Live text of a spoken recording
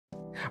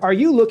Are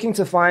you looking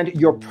to find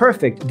your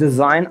perfect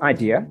design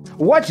idea?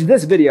 Watch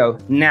this video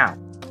now.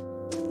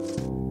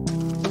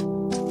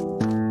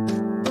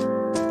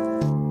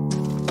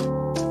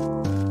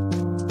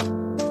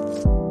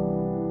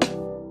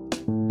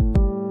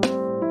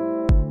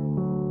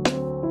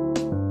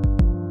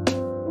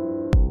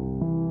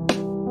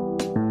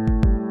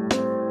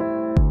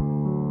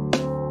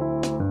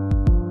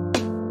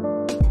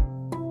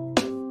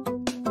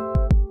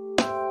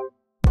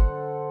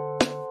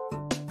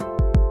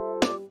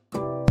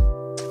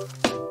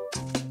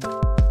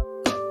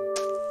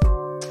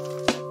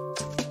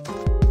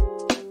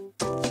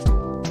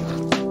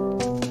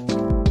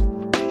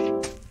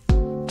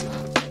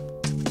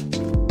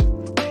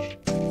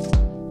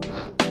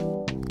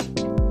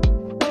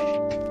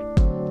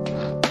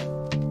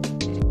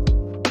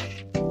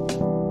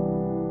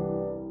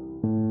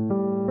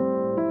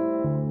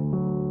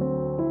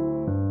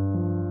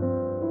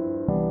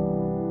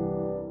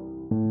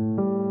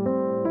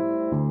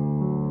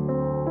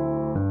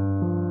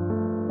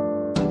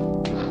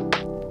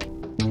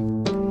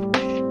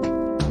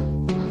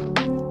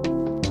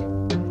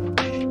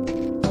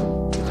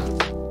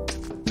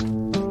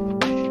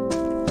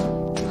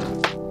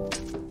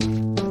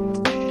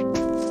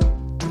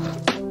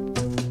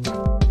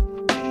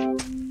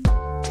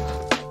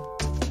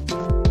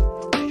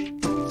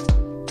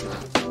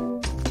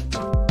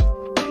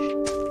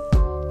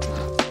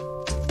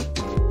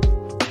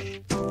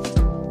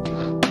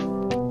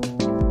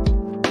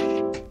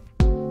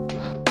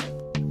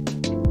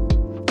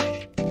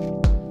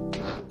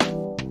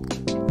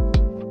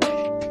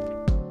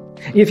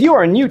 If you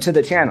are new to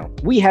the channel,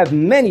 we have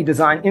many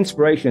design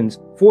inspirations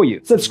for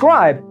you.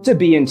 Subscribe to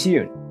be in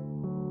tune.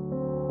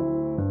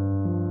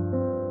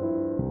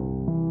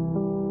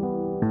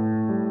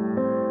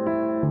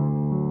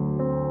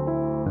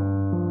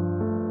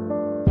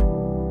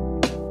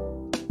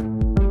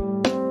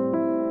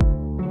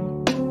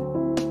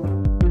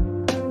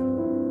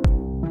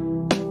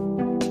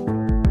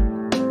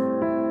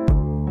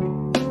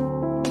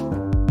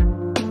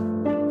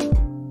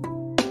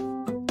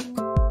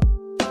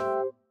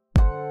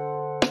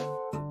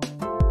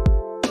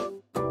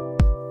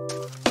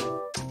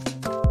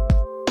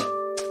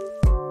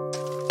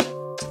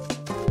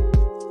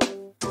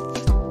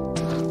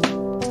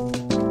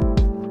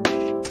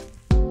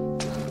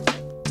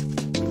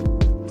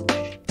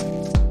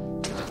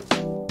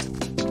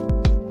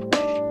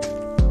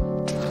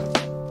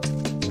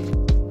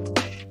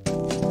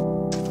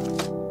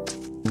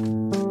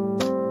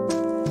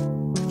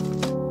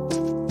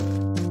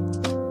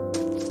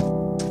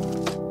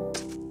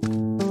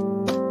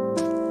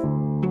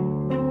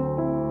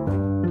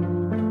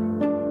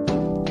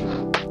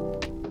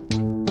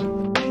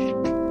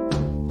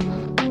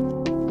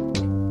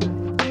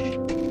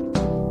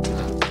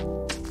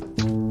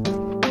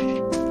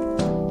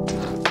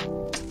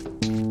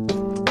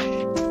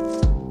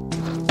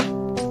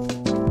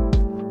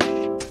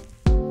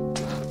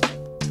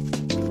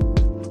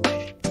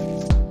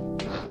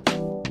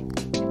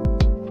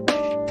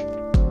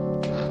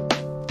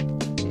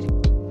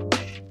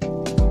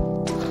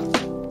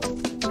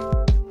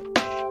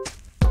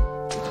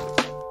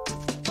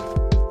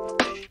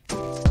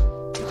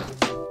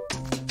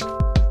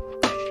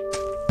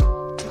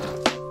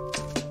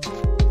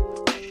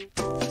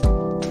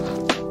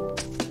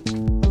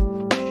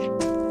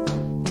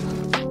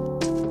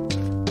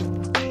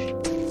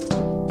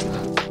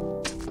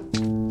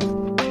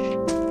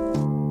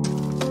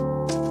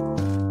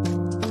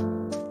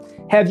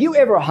 Have you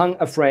ever hung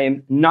a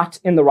frame not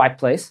in the right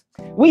place?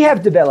 We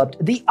have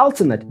developed the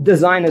ultimate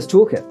designer's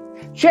toolkit.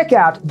 Check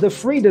out the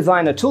free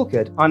designer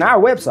toolkit on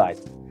our website,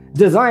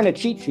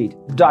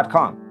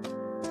 designercheatsheet.com.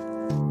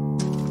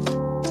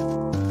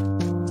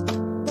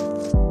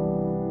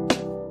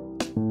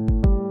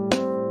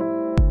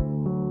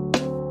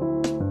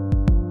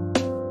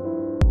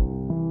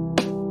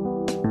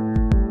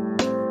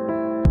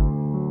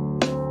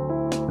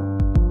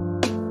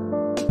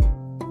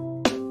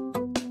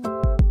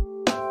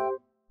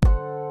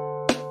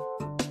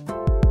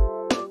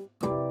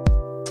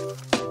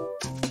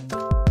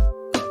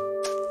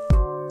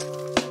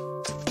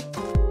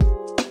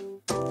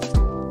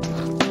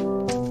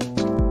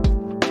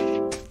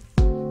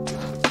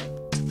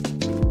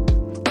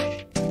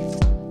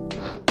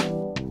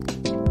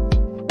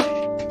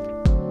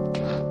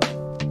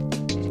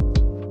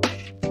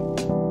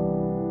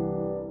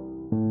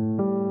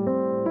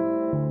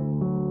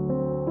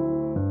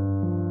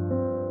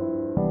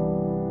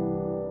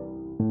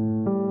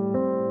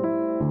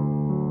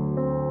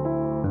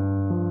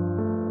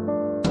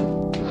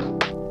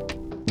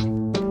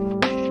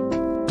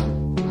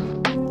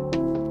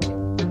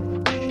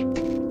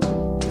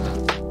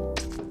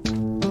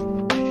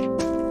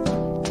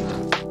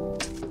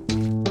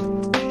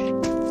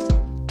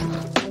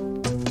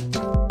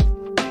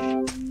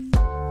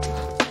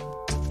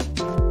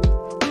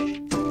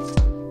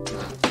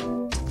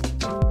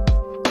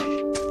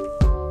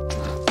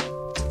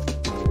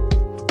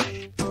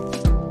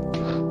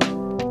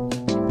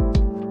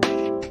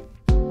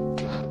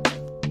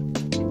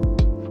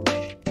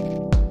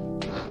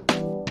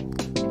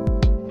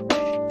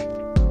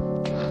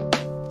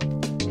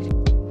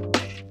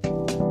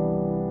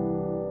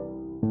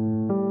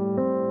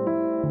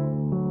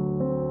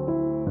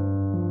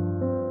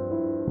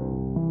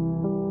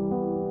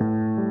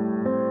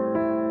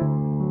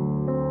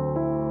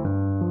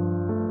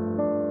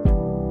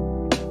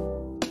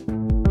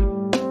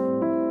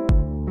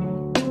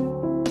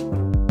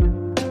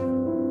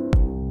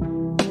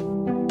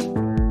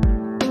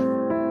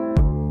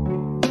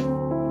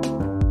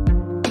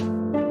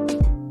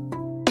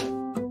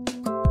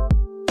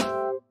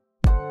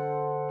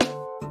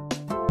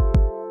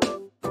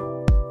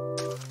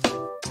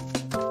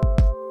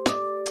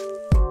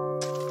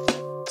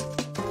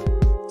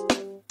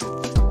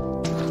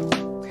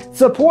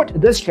 Support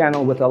this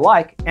channel with a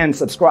like and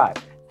subscribe.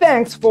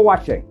 Thanks for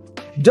watching.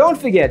 Don't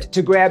forget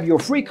to grab your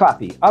free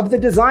copy of the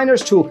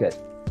Designer's Toolkit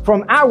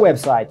from our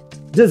website,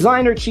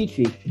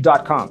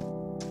 designercheatsheet.com.